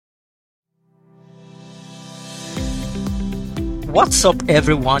What's up,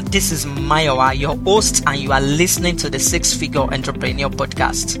 everyone? This is Mayowa, your host, and you are listening to the Six Figure Entrepreneur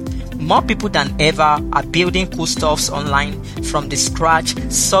Podcast. More people than ever are building cool stuffs online from the scratch,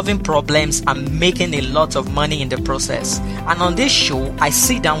 solving problems, and making a lot of money in the process. And on this show, I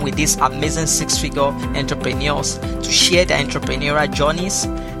sit down with these amazing six-figure entrepreneurs to share their entrepreneurial journeys,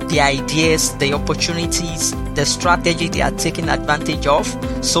 the ideas, the opportunities, the strategy they are taking advantage of,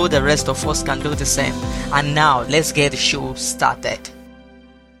 so the rest of us can do the same. And now, let's get the show started.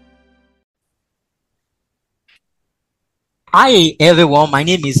 Hi everyone, my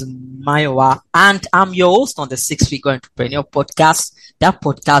name is Mayowa and I'm your host on the Six Figure Entrepreneur Podcast. That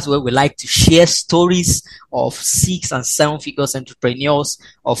podcast where we like to share stories of 6 and 7 figures entrepreneurs,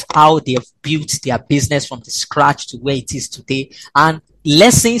 of how they have built their business from the scratch to where it is today, and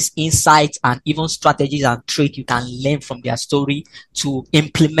lessons, insights, and even strategies and tricks you can learn from their story to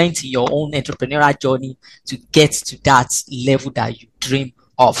implement in your own entrepreneurial journey to get to that level that you dream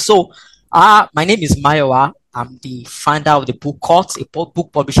of. So, my name is Mayowa. I'm the founder of the Book Court, a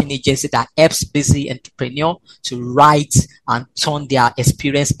book publishing agency that helps busy entrepreneurs to write and turn their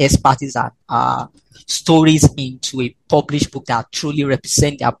experience, expertise, and stories into a published book that truly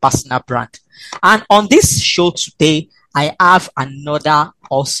represent their personal brand. And on this show today, I have another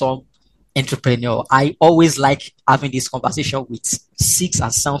awesome entrepreneur. I always like having this conversation with 6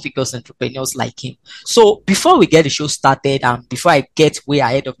 and 7 figures entrepreneurs like him. So before we get the show started and before I get way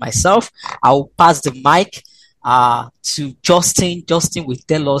ahead of myself, I'll pass the mic to Justin. Justin will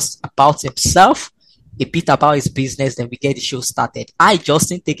tell us about himself, a bit about his business, then we get the show started. Hi,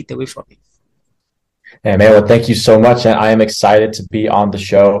 Justin, take it away from me. Hey, man, well, thank you so much. And I am excited to be on the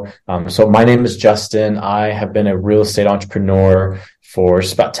show. So my name is Justin. I have been a real estate entrepreneur for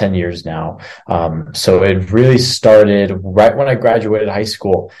just about 10 years now. So it really started right when I graduated high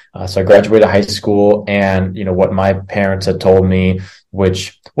school. So I graduated high school and, what my parents had told me,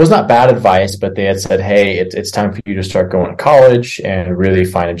 which was not bad advice, but they had said, hey, it's time for you to start going to college and really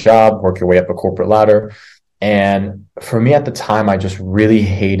find a job, work your way up a corporate ladder. And for me at the time, I just really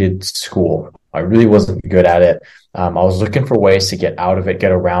hated school. I really wasn't good at it. I was looking for ways to get out of it,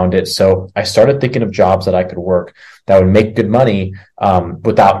 get around it. So I started thinking of jobs that I could work that would make good money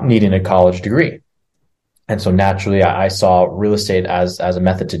without needing a college degree. And so naturally, I saw real estate as a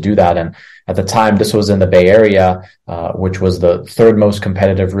method to do that. And at the time, this was in the Bay Area, which was the third most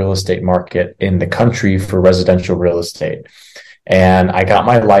competitive real estate market in the country for residential real estate. And I got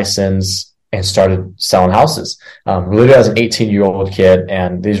my license and started selling houses. Literally as an 18-year-old kid,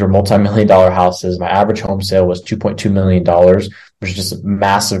 and these were multi-million-dollar houses. My average home sale was $2.2 million, which is just a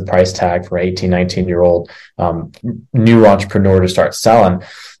massive price tag for an 18, 19-year-old new entrepreneur to start selling.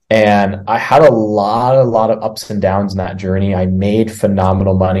 And I had a lot of ups and downs in that journey. I made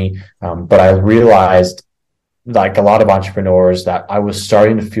phenomenal money, but I realized, like a lot of entrepreneurs, that I was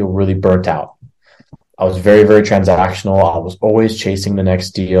starting to feel really burnt out. I was very, very transactional. I was always chasing the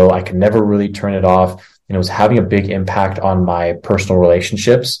next deal. I could never really turn it off. And it was having a big impact on my personal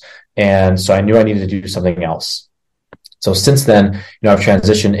relationships. And so I knew I needed to do something else. So since then, I've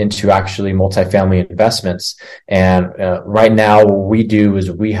transitioned into actually multifamily investments. And right now, what we do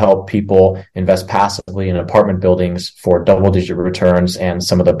is we help people invest passively in apartment buildings for double-digit returns and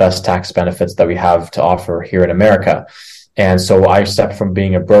some of the best tax benefits that we have to offer here in America. And so I stepped from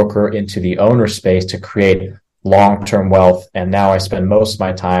being a broker into the owner space to create long-term wealth. And now I spend most of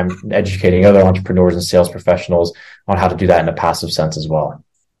my time educating other entrepreneurs and sales professionals on how to do that in a passive sense as well.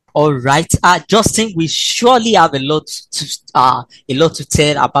 All right, Justin, we surely have a lot to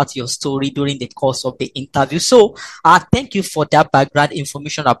tell about your story during the course of the interview. So, thank you for that background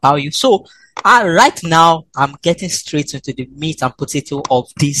information about you. So, right now, I'm getting straight into the meat and potato of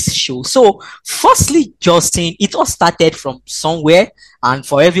this show. So, firstly, Justin, it all started from somewhere, and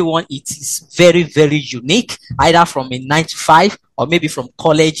for everyone, it is very, very unique, either from a 9 to 5 or maybe from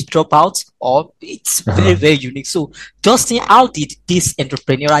college dropout, or it's very, very unique. So, Justin, how did this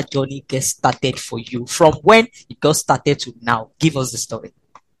entrepreneurial journey get started for you? From when it got started to now? Give us the story.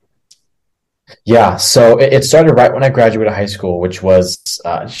 Yeah, so it started right when I graduated high school, which was,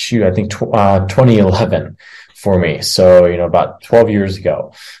 I think 2011 for me. So, about 12 years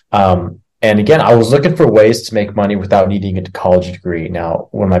ago. And again, I was looking for ways to make money without needing a college degree. Now,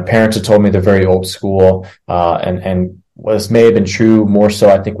 when my parents had told me they're very old school, and this may have been true more so,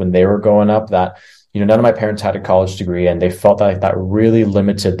 I think, when they were growing up, that, none of my parents had a college degree, and they felt like that really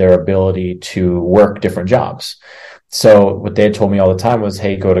limited their ability to work different jobs. So what they had told me all the time was,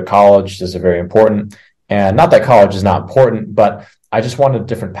 hey, go to college. This is very important. And not that college is not important, but I just wanted a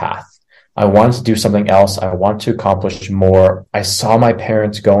different path. I wanted to do something else. I wanted to accomplish more. I saw my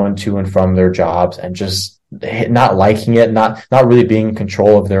parents going to and from their jobs and just not liking it, not really being in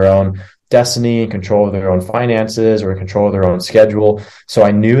control of their own destiny, in control of their own finances, or in control of their own schedule. So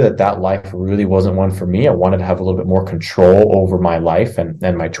I knew that life really wasn't one for me. I wanted to have a little bit more control over my life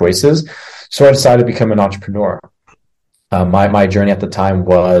and my choices. So I decided to become an entrepreneur. My journey at the time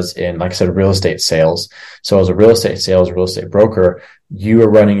was in, like I said, real estate sales. So as a real estate broker, you are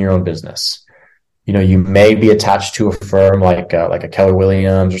running your own business. You know, you may be attached to a firm like a Keller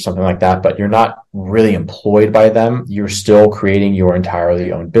Williams or something like that, but you're not really employed by them. You're still creating your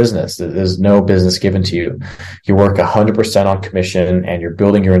entirely own business. There's no business given to you. You work 100% on commission, and you're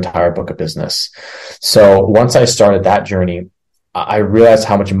building your entire book of business. So once I started that journey, I realized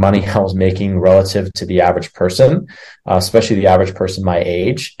how much money I was making relative to the average person, especially the average person my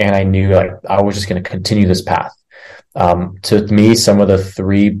age. And I knew like I was just going to continue this path. To me, some of the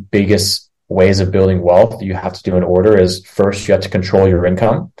three biggest ways of building wealth you have to do in order is, first, you have to control your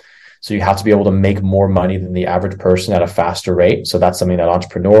income. So you have to be able to make more money than the average person at a faster rate. So that's something that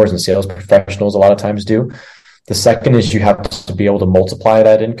entrepreneurs and sales professionals a lot of times do. The second is you have to be able to multiply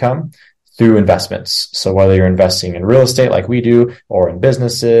that income through investments. So whether you're investing in real estate like we do, or in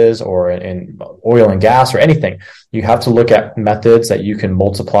businesses, or in oil and gas, or anything, you have to look at methods that you can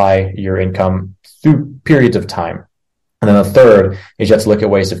multiply your income through periods of time. And then the third is you have to look at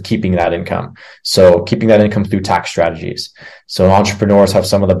ways of keeping that income. So keeping that income through tax strategies. So entrepreneurs have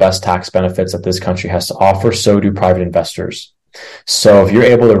some of the best tax benefits that this country has to offer. So do private investors. So if you're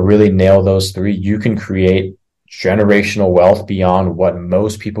able to really nail those three, you can create generational wealth beyond what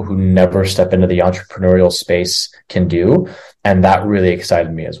most people who never step into the entrepreneurial space can do. And that really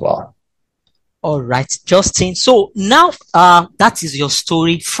excited me as well. All right, Justin. So now that is your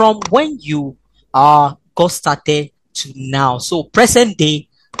story from when you got started to now. So present day,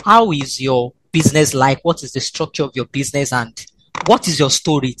 how is your business like? What is the structure of your business, and what is your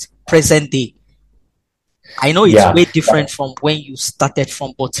story present day? I know it's way different from when you started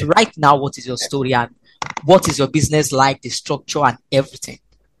from, but right now, what is your story and what is your business like, the structure and everything?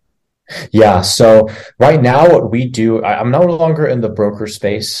 Yeah. So right now what we do, I'm no longer in the broker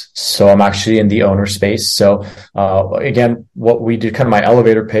space. So I'm actually in the owner space. So again, what we do, kind of my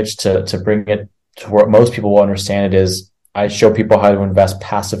elevator pitch to bring it to where most people will understand it, is I show people how to invest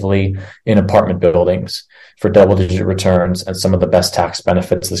passively in apartment buildings for double-digit returns and some of the best tax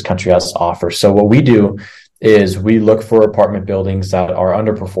benefits this country has to offer. So what we do is we look for apartment buildings that are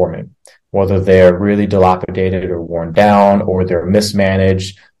underperforming, whether they're really dilapidated or worn down, or they're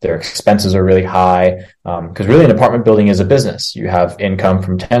mismanaged, their expenses are really high. Because really an apartment building is a business. You have income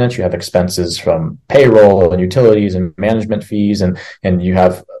from tenants, you have expenses from payroll and utilities and management fees, and you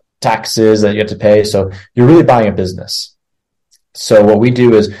have taxes that you have to pay. So you're really buying a business. So what we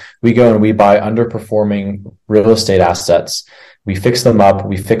do is we go and we buy underperforming real estate assets. We fix them up.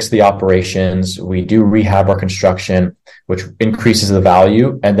 We fix the operations. We do rehab or construction, which increases the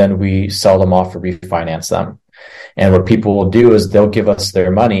value. And then we sell them off or refinance them. And what people will do is they'll give us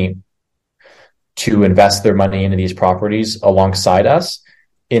their money to invest their money into these properties alongside us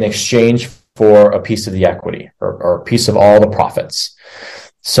in exchange for a piece of the equity or a piece of all the profits.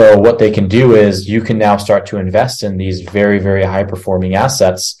 So what they can do is you can now start to invest in these very, very high performing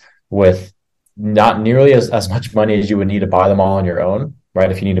assets with not nearly as much money as you would need to buy them all on your own,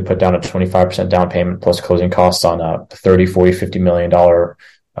 right? If you need to put down a 25% down payment plus closing costs on a $30, $40, $50 million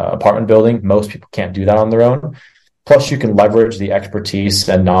apartment building, most people can't do that on their own. Plus, you can leverage the expertise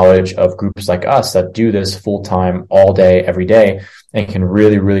and knowledge of groups like us that do this full time, all day, every day, and can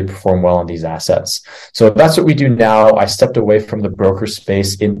really, really perform well on these assets. So that's what we do now. I stepped away from the broker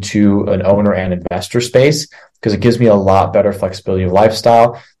space into an owner and investor space because it gives me a lot better flexibility of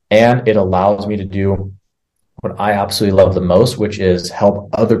lifestyle, and it allows me to do what I absolutely love the most, which is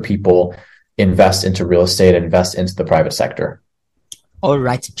help other people invest into real estate, invest into the private sector. All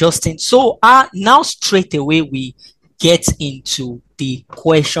right, Justin. So now straight away we get into the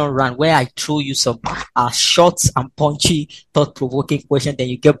question round where I throw you some short and punchy, thought-provoking question. Then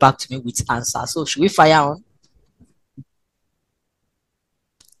you get back to me with answer. So should we fire on?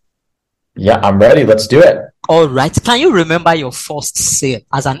 Yeah, I'm ready. Let's do it. All right. Can you remember your first sale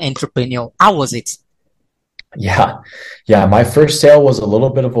as an entrepreneur? How was it? Yeah. My first sale was a little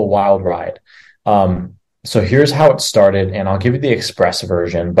bit of a wild ride. So here's how it started, and I'll give you the express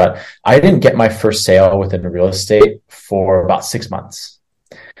version, but I didn't get my first sale within real estate for about 6 months.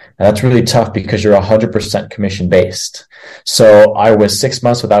 And that's really tough because you're 100% commission based. So I was 6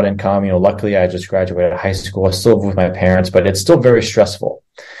 months without income. Luckily I just graduated high school. I still live with my parents, but it's still very stressful.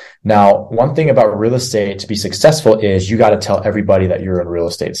 Now, one thing about real estate to be successful is you got to tell everybody that you're in real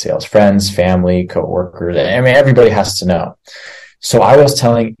estate sales, friends, family, coworkers. I mean, everybody has to know. So I was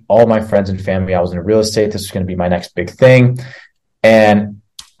telling all my friends and family I was in real estate. This was going to be my next big thing. And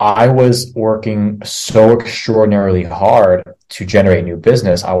I was working so extraordinarily hard to generate new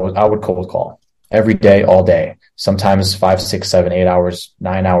business. I would cold call every day, all day, sometimes 5, 6, 7, 8 hours,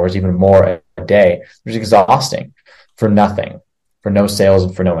 9 hours, even more a day. It was exhausting for nothing, for no sales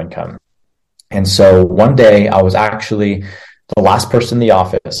and for no income. And so one day I was actually the last person in the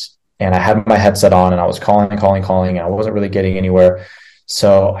office, and I had my headset on and I was calling, and I wasn't really getting anywhere.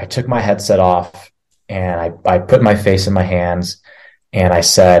 So I took my headset off and I put my face in my hands and I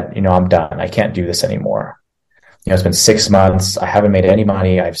said, I'm done. I can't do this anymore. It's been 6 months. I haven't made any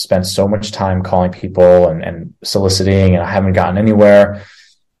money. I've spent so much time calling people and soliciting, and I haven't gotten anywhere.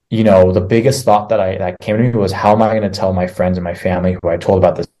 The biggest thought that came to me was, how am I going to tell my friends and my family who I told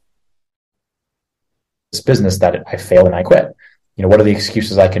about this business that I failed and I quit? What are the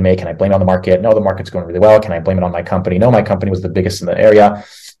excuses I can make? Can I blame it on the market? No, the market's going really well. Can I blame it on my company? No, my company was the biggest in the area.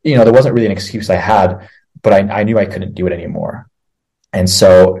 There wasn't really an excuse I had, but I knew I couldn't do it anymore. And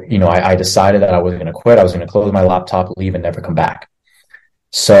so, I decided that I was going to quit. I was going to close my laptop, leave, and never come back.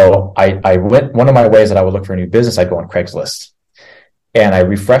 So I went, one of my ways that I would look for a new business, I'd go on Craigslist. And I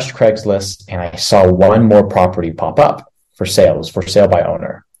refreshed Craigslist and I saw one more property pop up for sale. It was for sale by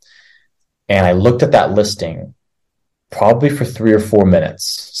owner. And I looked at that listing probably for 3 or 4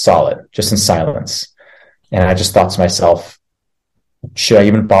 minutes, solid, just in silence. And I just thought to myself, should I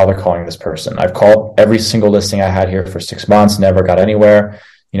even bother calling this person? I've called every single listing I had here for 6 months, never got anywhere.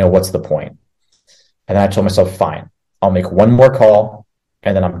 What's the point? And then I told myself, fine, I'll make one more call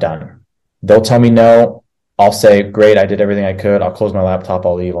and then I'm done. They'll tell me no. I'll say, great, I did everything I could. I'll close my laptop,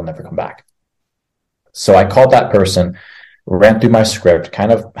 I'll leave, I'll never come back. So I called that person, ran through my script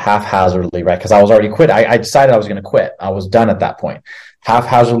kind of haphazardly, right? Because I was already quit. I decided I was going to quit. I was done at that point.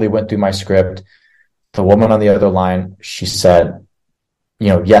 Haphazardly went through my script. The woman on the other line, she said,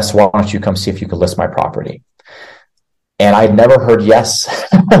 yes, why don't you come see if you can list my property? And I'd never heard yes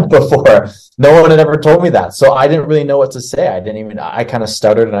before. No one had ever told me that. So I didn't really know what to say. I kind of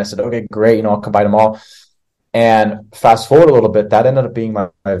stuttered and I said, okay, great. I'll combine them all. And fast forward a little bit, that ended up being my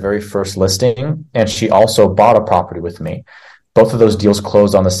very first listing. And she also bought a property with me. Both of those deals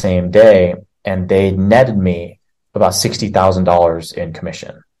closed on the same day, and they netted me about $60,000 in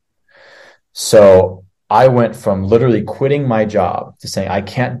commission. So I went from literally quitting my job to saying, I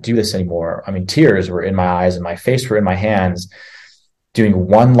can't do this anymore. Tears were in my eyes and my face were in my hands, doing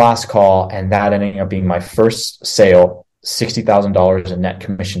one last call, and that ending up being my first sale, $60,000 in net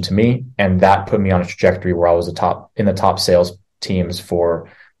commission to me. And that put me on a trajectory where I was in the top sales teams for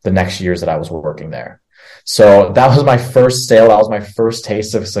the next years that I was working there. So that was my first sale. That was my first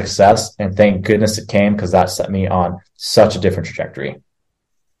taste of success. And thank goodness it came, because that set me on such a different trajectory.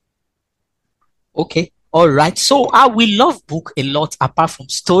 Okay. All right. So we love book a lot apart from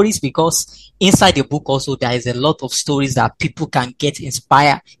stories, because inside the book also there is a lot of stories that people can get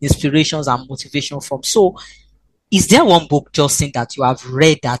inspirations and motivation from. So is there one book, Justin, that you have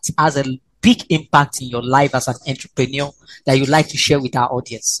read that has a big impact in your life as an entrepreneur that you'd like to share with our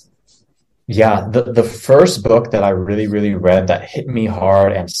audience? Yeah, the first book that I really, really read that hit me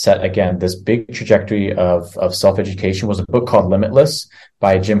hard and set, again, this big trajectory of self-education was a book called Limitless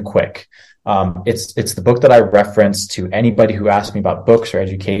by Jim Kwik. It's the book that I reference to anybody who asks me about books or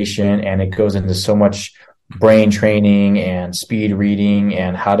education, and it goes into so much brain training and speed reading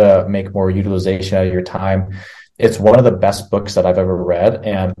and how to make more utilization out of your time. It's one of the best books that I've ever read.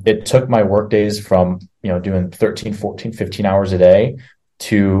 And it took my work days from, doing 13, 14, 15 hours a day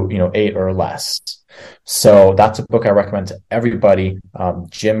to, 8 or less. So that's a book I recommend to everybody,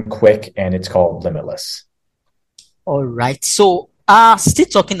 Jim Kwik, and it's called Limitless. All right. So still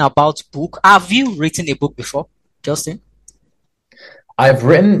talking about book, have you written a book before, Justin? I've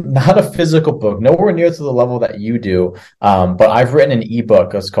written not a physical book, nowhere near to the level that you do, but I've written an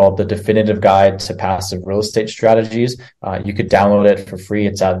ebook. It's called The Definitive Guide to Passive Real Estate Strategies. You could download it for free.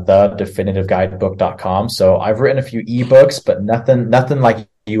 It's at thedefinitiveguyebook.com. So I've written a few ebooks, but nothing like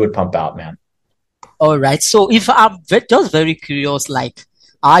you would pump out, man. All right. So if I'm just very curious,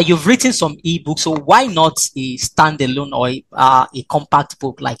 you've written some ebooks, so why not a standalone or a compact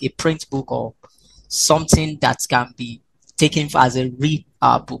book, like a print book or something that can be taken as a read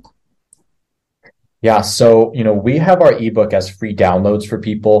book? Yeah, so we have our ebook as free downloads for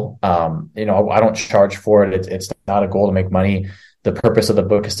people. I don't charge for it. It's not a goal to make money. The purpose of the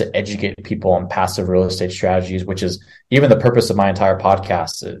book is to educate people on passive real estate strategies, which is even the purpose of my entire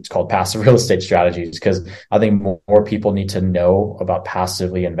podcast. It's called Passive Real Estate Strategies, because I think more people need to know about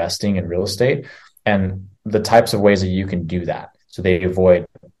passively investing in real estate and the types of ways that you can do that, so they avoid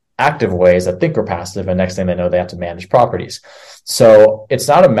active ways that think we're passive, and next thing they know, they have to manage properties. So it's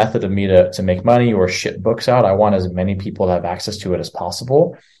not a method of me to make money or ship books out. I want as many people to have access to it as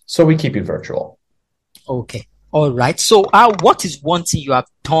possible. So we keep it virtual. Okay. All right. So what is one thing you have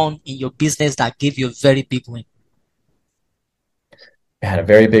done in your business that gave you a very big win? I had a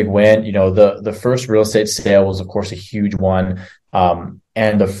very big win. The first real estate sale was, of course, a huge one.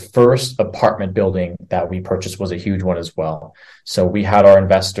 And the first apartment building that we purchased was a huge one as well. So we had our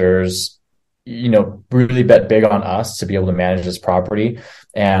investors, really bet big on us to be able to manage this property.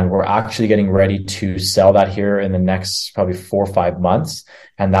 And we're actually getting ready to sell that here in the next probably 4 or 5 months.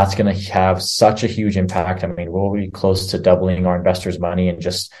 And that's going to have such a huge impact. I mean, we'll be close to doubling our investors' money in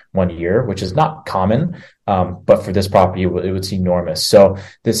just 1 year, which is not common. But for this property, it was enormous. So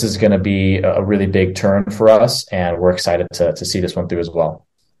this is going to be a really big turn for us. And we're excited to see this one through as well.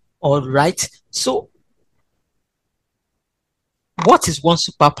 All right. So what is one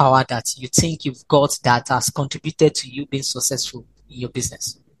superpower that you think you've got that has contributed to you being successful in your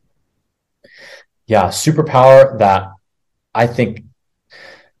business? Yeah, superpower that I think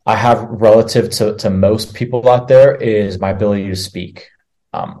I have relative to most people out there is my ability to speak.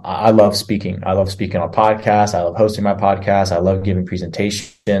 I love speaking. I love speaking on podcasts. I love hosting my podcast. I love giving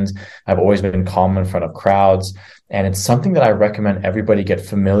presentations. I've always been calm in front of crowds. And it's something that I recommend everybody get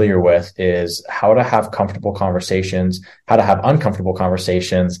familiar with, is how to have comfortable conversations, how to have uncomfortable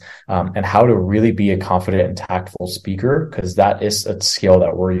conversations, and how to really be a confident and tactful speaker, because that is a skill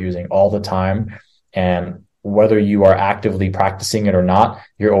that we're using all the time. And whether you are actively practicing it or not,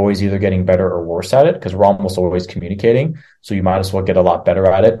 you're always either getting better or worse at it, because we're almost always communicating. So you might as well get a lot better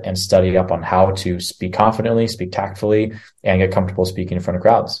at it and study up on how to speak confidently, speak tactfully, and get comfortable speaking in front of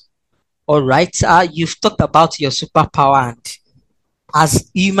crowds. All right. You've talked about your superpower, and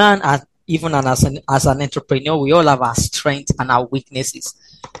as human, and even as an entrepreneur, we all have our strengths and our weaknesses.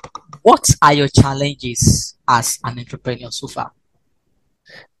 What are your challenges as an entrepreneur so far?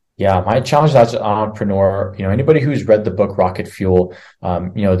 Yeah, my challenge as an entrepreneur, anybody who's read the book Rocket Fuel,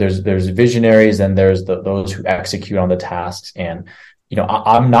 there's visionaries and there's those who execute on the tasks. And,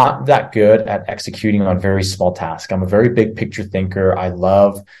 I'm not that good at executing on very small tasks. I'm a very big picture thinker. I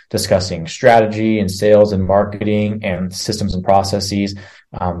love discussing strategy and sales and marketing and systems and processes.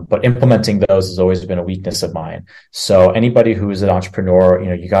 But implementing those has always been a weakness of mine. So anybody who is an entrepreneur,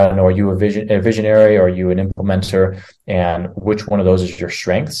 you got to know, are you a visionary, or are you an implementer, and which one of those is your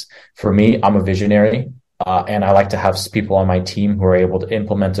strengths? For me, I'm a visionary. And I like to have people on my team who are able to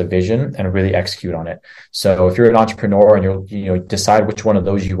implement a vision and really execute on it. So if you're an entrepreneur and you decide which one of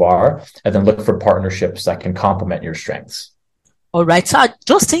those you are, and then look for partnerships that can complement your strengths. All right. So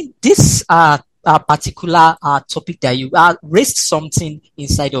Justin, this particular topic that you raised something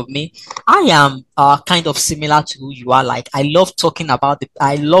inside of me. I am kind of similar to who you are. Like, I love talking about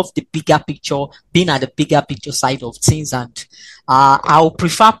I love the bigger picture, being at the bigger picture side of things. And I'll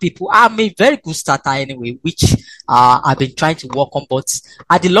prefer people. I'm a very good starter anyway, which I've been trying to work on, but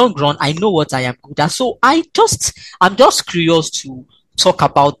at the long run, I know what I am good at. So I'm just curious to talk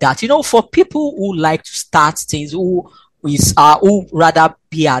about that. For people who like to start things, who rather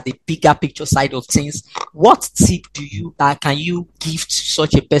be at the bigger picture side of things, what tip can you give to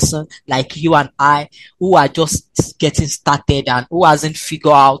such a person like you and I, who are just getting started and who hasn't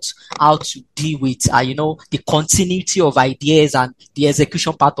figured out how to deal with the continuity of ideas and the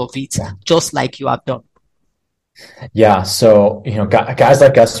execution part of it, just like you have done? Yeah. So, guys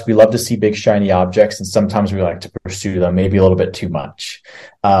like us, we love to see big shiny objects, and sometimes we like to pursue them maybe a little bit too much.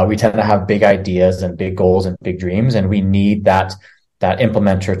 We tend to have big ideas and big goals and big dreams, and we need that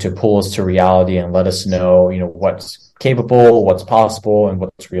implementer to pull us to reality and let us know, what's capable, what's possible, and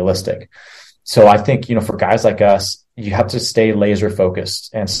what's realistic. So I think, for guys like us, you have to stay laser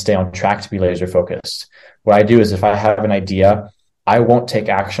focused and stay on track to be laser focused. What I do is, if I have an idea, I won't take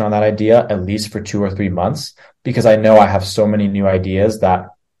action on that idea at least for 2 or 3 months, because I know I have so many new ideas that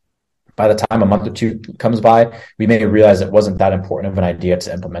by the time a month or two comes by, we may realize it wasn't that important of an idea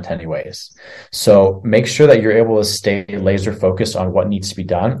to implement anyways. So make sure that you're able to stay laser focused on what needs to be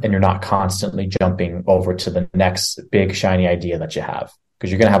done, and you're not constantly jumping over to the next big shiny idea that you have,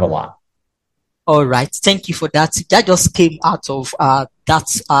 because you're going to have a lot. All right. Thank you for that. That just came out of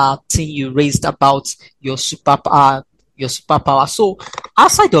that thing you raised about your superpower. So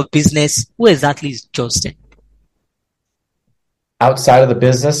outside of business, who exactly is Justin? Outside of the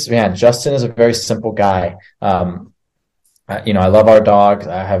business, man, Justin is a very simple guy. I love our dogs.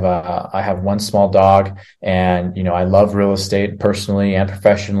 I have one small dog, and, I love real estate personally and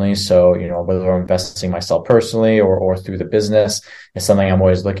professionally. So, whether I'm investing myself personally or through the business is something I'm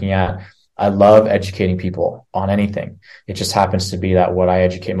always looking at. I love educating people on anything. It just happens to be that what I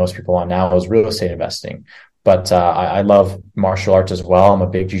educate most people on now is real estate investing. But I love martial arts as well. I'm a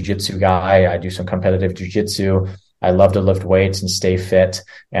big jiu-jitsu guy. I do some competitive jiu-jitsu. I love to lift weights and stay fit.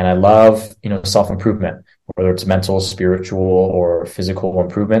 And I love, self-improvement, whether it's mental, spiritual, or physical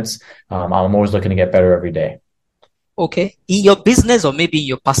improvements. I'm always looking to get better every day. Okay. In your business or maybe in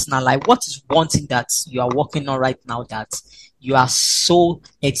your personal life, what is one thing that you are working on right now that you are so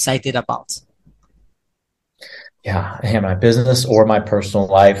excited about? Yeah, my business or my personal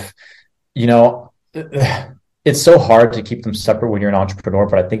life, it's so hard to keep them separate when you're an entrepreneur,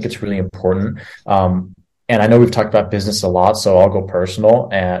 but I think it's really important. And I know we've talked about business a lot, so I'll go personal.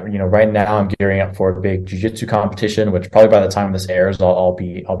 And right now I'm gearing up for a big jiu-jitsu competition, which probably by the time this airs, I'll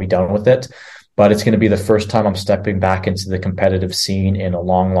be done with it. But it's going to be the first time I'm stepping back into the competitive scene in a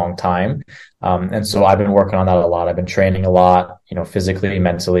long, long time. And so I've been working on that a lot. I've been training a lot, physically,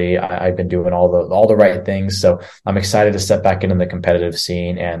 mentally. I've been doing all the right things. So I'm excited to step back into the competitive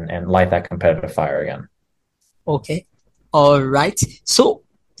scene and light that competitive fire again. Okay. All right. So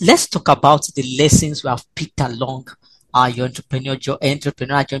let's talk about the lessons we have picked along your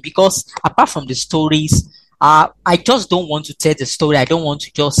entrepreneurial journey, because apart from the stories, I just don't want to tell the story. I don't want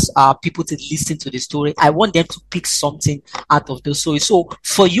to just people to listen to the story. I want them to pick something out of the story. So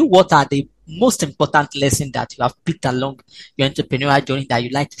for you, what are the most important lessons that you have picked along your entrepreneurial journey that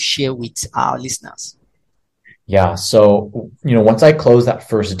you'd like to share with our listeners? Yeah. So, once I closed that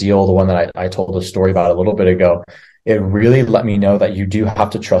first deal, the one that I told a story about a little bit ago, it really let me know that you do have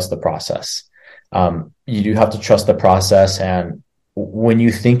to trust the process. You do have to trust the process. And when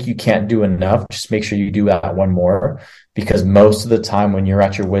you think you can't do enough, just make sure you do that one more, because most of the time when you're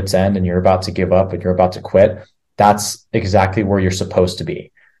at your wit's end and you're about to give up and you're about to quit, that's exactly where you're supposed to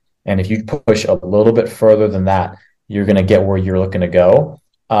be. And if you push a little bit further than that, you're going to get where you're looking to go.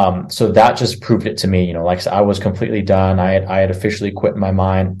 So that just proved it to me. Like I said, I was completely done. I had officially quit in my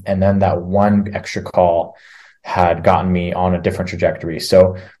mind. And then that one extra call had gotten me on a different trajectory.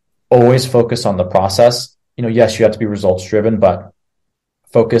 So always focus on the process. Yes, you have to be results driven, but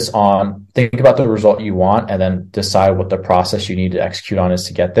think about the result you want and then decide what the process you need to execute on is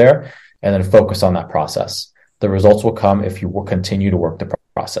to get there, and then focus on that process. The results will come if you will continue to work the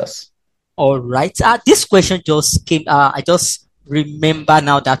process. All right. This question just came. I just remember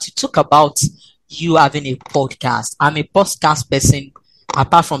now that you talk about you having a podcast. I'm a podcast person.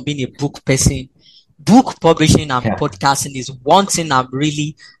 Apart from being a book person, book publishing and podcasting is one thing I'm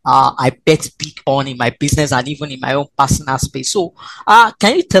really, I bet big on in my business and even in my own personal space. So,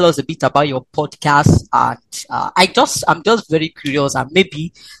 can you tell us a bit about your podcast? And I'm just very curious, and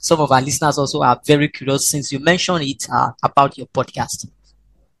maybe some of our listeners also are very curious since you mentioned it about your podcast.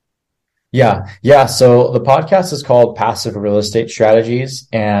 Yeah. So the podcast is called Passive Real Estate Strategies.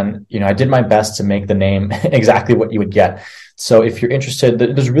 And, I did my best to make the name exactly what you would get. So if you're interested,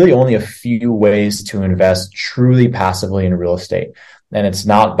 there's really only a few ways to invest truly passively in real estate. And it's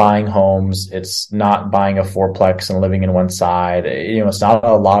not buying homes. It's not buying a fourplex and living in one side. It's not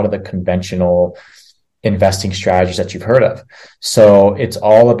a lot of the conventional investing strategies that you've heard of. So it's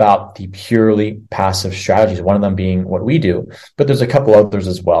all about the purely passive strategies, one of them being what we do, but there's a couple others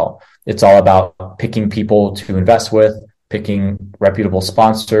as well. It's all about picking people to invest with, picking reputable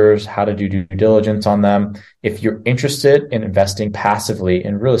sponsors, how to do due diligence on them. If you're interested in investing passively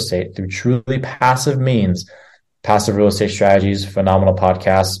in real estate through truly passive means, Passive Real Estate Strategies, phenomenal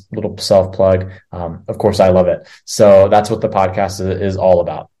podcast, little self-plug. Of course, I love it. So that's what the podcast is all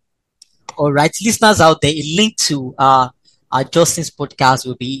about. All right, listeners out there, a link to Justin's podcast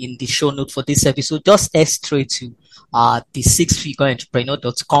will be in the show note for this episode. Just head straight to the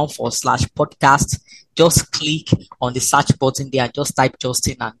sixfigureentrepreneur.com/podcast. Just click on the search button there and just type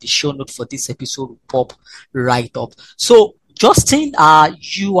Justin, and the show note for this episode will pop right up. So, Justin,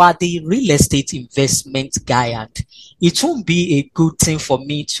 you are the real estate investment guy, and it won't be a good thing for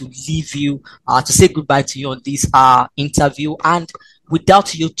me to leave you, to say goodbye to you on this interview, and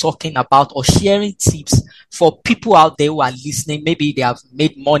without you talking about or sharing tips for people out there who are listening. Maybe they have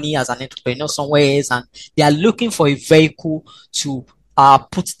made money as an entrepreneur somewhere else and they are looking for a vehicle to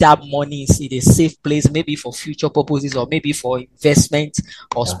put that money in a safe place, maybe for future purposes or maybe for investment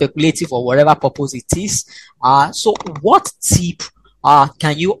or speculative or whatever purpose it is. So what tip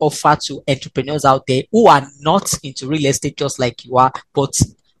can you offer to entrepreneurs out there who are not into real estate just like you are, but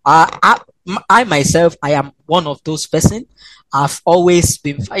I myself, I am one of those person. I've always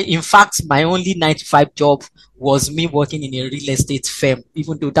been, in fact, my only 9 to 5 job was me working in a real estate firm,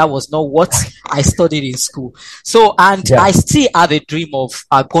 even though that was not what I studied in school. So, and Yeah. I still have a dream of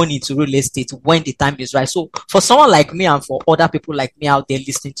going into real estate when the time is right. So, for someone like me and for other people like me out there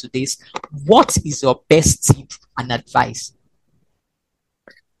listening to this, what is your best tip and advice?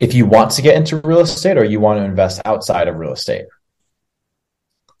 If you want to get into real estate or you want to invest outside of real estate?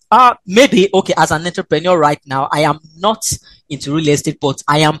 Maybe, okay, as an entrepreneur right now, I am not into real estate, but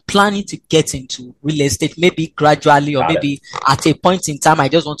I am planning to get into real estate, maybe gradually, or Got it. maybe at a point in time, I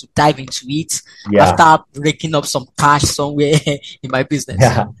just want to dive into it Yeah. after raking up some cash somewhere in my business.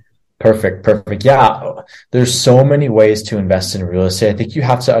 Yeah. Perfect. Yeah. There's so many ways to invest in real estate. I think you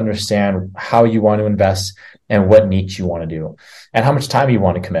have to understand how you want to invest and what niche you want to do and how much time you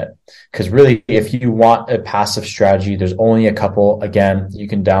want to commit. Because really, if you want a passive strategy, there's only a couple. Again, you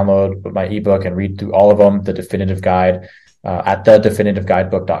can download my ebook and read through all of them, The Definitive Guide, at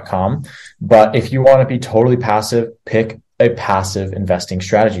thedefinitivegybook.com. But if you want to be totally passive, pick a passive investing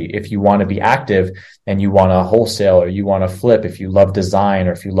strategy. If you want to be active and you want to wholesale or you want to flip, if you love design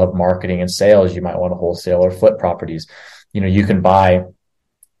or if you love marketing and sales, you might want to wholesale or flip properties. You can buy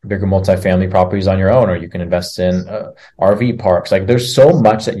bigger multifamily properties on your own, or you can invest in RV parks. Like there's so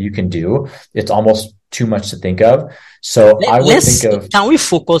much that you can do. It's almost too much to think of. So I would think of, can we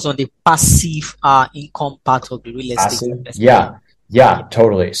focus on the passive income part of the real estate passive. investment? Yeah,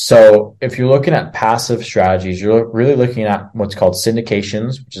 totally. So if you're looking at passive strategies, you're really looking at what's called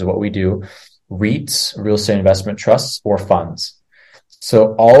syndications, which is what we do, REITs, real estate investment trusts, or funds.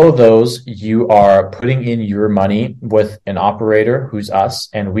 So all of those, you are putting in your money with an operator who's us,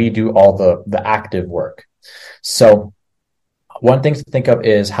 and we do all the active work. So one thing to think of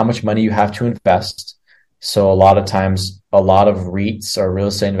is how much money you have to invest. So a lot of times, a lot of REITs or real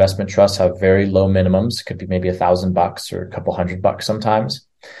estate investment trusts have very low minimums. It could be maybe $1,000 or a couple $100 sometimes.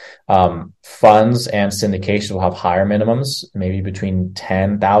 Funds and syndication will have higher minimums, maybe between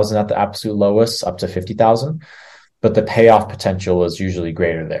 10,000 at the absolute lowest, up to 50,000. But the payoff potential is usually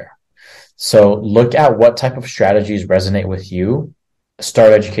greater there. So look at what type of strategies resonate with you.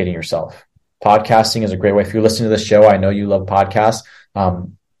 Start educating yourself. Podcasting is a great way. If you're listening to this show, I know you love podcasts.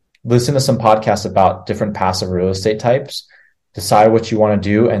 Listen to some podcasts about different passive real estate types, decide what you want to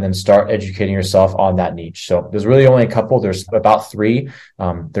do, and then start educating yourself on that niche. So there's really only a couple. There's about 3.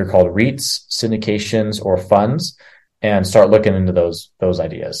 They're called REITs, syndications, or funds, and start looking into those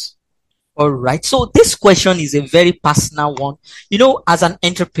ideas. All right. So this question is a very personal one. As an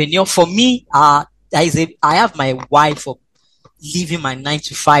entrepreneur, for me, I have my why for leaving my 9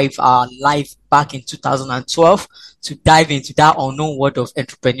 to 5 life back in 2012 to dive into that unknown world of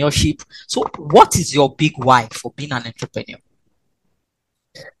entrepreneurship. So what is your big why for being an entrepreneur?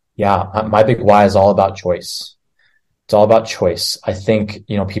 Yeah, my big why is all about choice. It's all about choice. I think,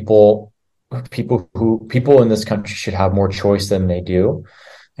 people in this country should have more choice than they do.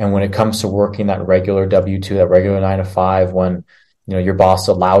 And when it comes to working that regular W-2, that regular 9 to 5, when your boss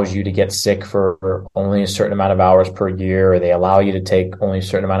allows you to get sick for only a certain amount of hours per year, or they allow you to take only a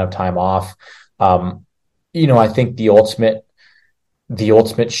certain amount of time off, I think the ultimate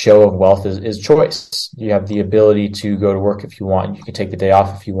show of wealth is choice. You have the ability to go to work if you want. You can take the day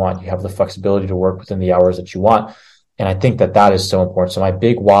off if you want. You have the flexibility to work within the hours that you want. And I think that is so important. So my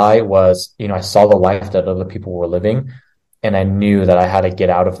big why was, I saw the life that other people were living, and I knew that I had to get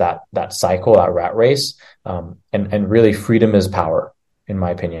out of that cycle, that rat race. And really freedom is power, in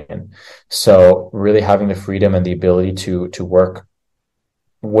my opinion. So really having the freedom and the ability to work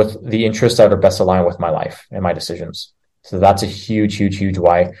with the interests that are best aligned with my life and my decisions. So that's a huge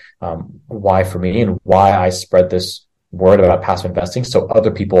why for me, and why I spread this word about passive investing, so other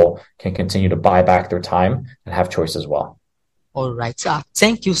people can continue to buy back their time and have choice as well. All right.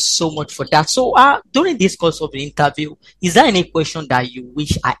 Thank you so much for that. So during this course of the interview, is there any question that you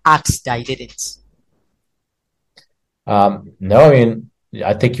wish I asked that I didn't? No,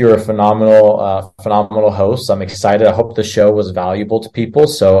 I think you're a phenomenal host. I'm excited. I hope the show was valuable to people.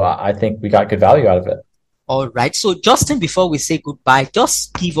 So I think we got good value out of it. All right. So Justin, before we say goodbye,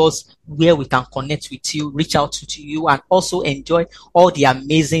 just give us where we can connect with you, reach out to you, and also enjoy all the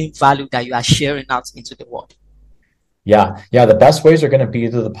amazing value that you are sharing out into the world. Yeah. The best ways are going to be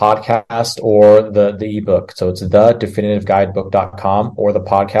either the podcast or the ebook. So it's thedefinitivegybook.com, or the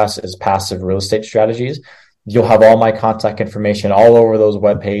podcast is Passive Real Estate Strategies. You'll have all my contact information all over those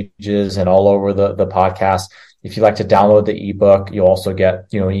web pages and all over the podcast. If you'd like to download the ebook, you'll also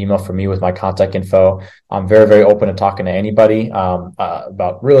get, an email from me with my contact info. I'm very, very open to talking to anybody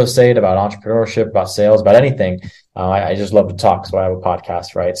about real estate, about entrepreneurship, about sales, about anything. I just love to talk. So I have a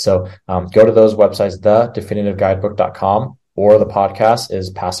podcast, right? So go to those websites, thedefinitiveguidebook.com, or the podcast is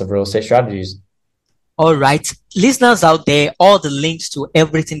Passive Real Estate Strategies. All right, listeners out there, all the links to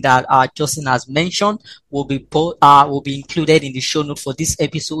everything that Justin has mentioned will be included in the show note for this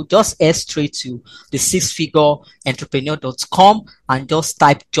episode. Just head straight to the sixfigurentrepreneur.com and just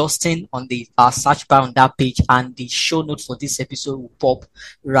type Justin on the search bar on that page, and the show note for this episode will pop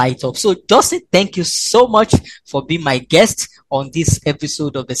right up. So Justin, thank you so much for being my guest on this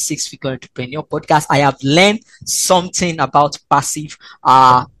episode of the Six Figure Entrepreneur Podcast. I have learned something about passive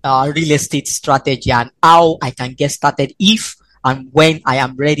real estate strategy and how I can get started if and when I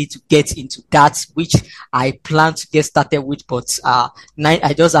am ready to get into that, which I plan to get started with, but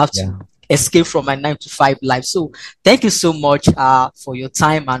I just have to escape from my 9-to-5 life. So thank you so much for your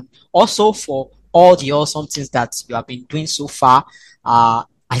time, and also for all the awesome things that you have been doing so far.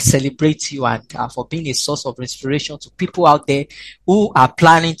 I celebrate you, and for being a source of inspiration to people out there who are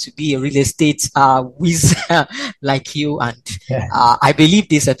planning to be a real estate whiz like you. And I believe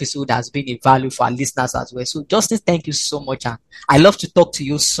this episode has been a value for our listeners as well. So Justin, thank you so much. And I love to talk to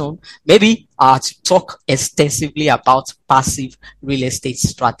you soon, maybe to talk extensively about passive real estate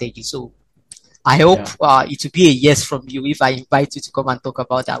strategy. So I hope it will be a yes from you if I invite you to come and talk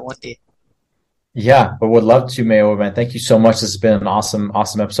about that one day. Yeah, but would love to, Mayo, man. Thank you so much. This has been an awesome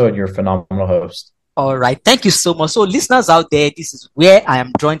episode. You're a phenomenal host. All right. Thank you so much. So listeners out there, this is where I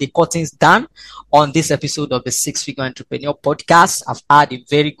am drawing the curtains down on this episode of the Six Figure Entrepreneur Podcast. I've had a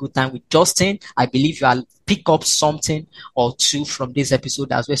very good time with Justin. I believe you'll pick up something or two from this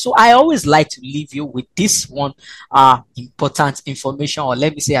episode as well. So I always like to leave you with this one important information, or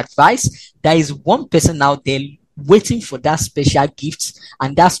let me say advice. There is one person out there waiting for that special gift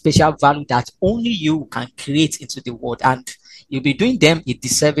and that special value that only you can create into the world, and you'll be doing them a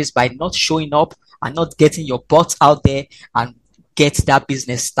disservice by not showing up and not getting your butt out there and get that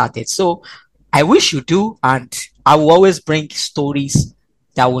business started. So I wish you do, and I will always bring stories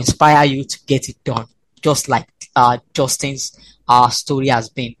that will inspire you to get it done, just like Justin's story has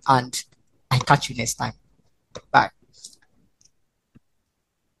been. And I catch you next time. Bye.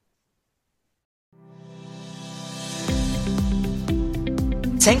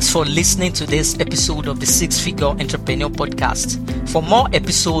 Thanks for listening to this episode of the Six Figure Entrepreneur Podcast. For more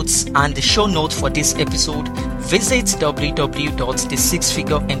episodes and the show notes for this episode, visit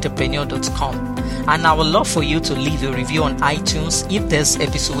www.thesixfigureentrepreneur.com. And I would love for you to leave a review on iTunes if this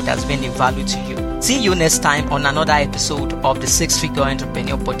episode has been of value to you. See you next time on another episode of the Six Figure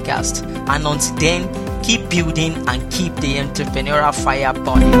Entrepreneur Podcast. And until then, keep building and keep the entrepreneurial fire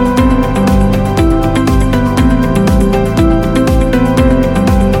burning.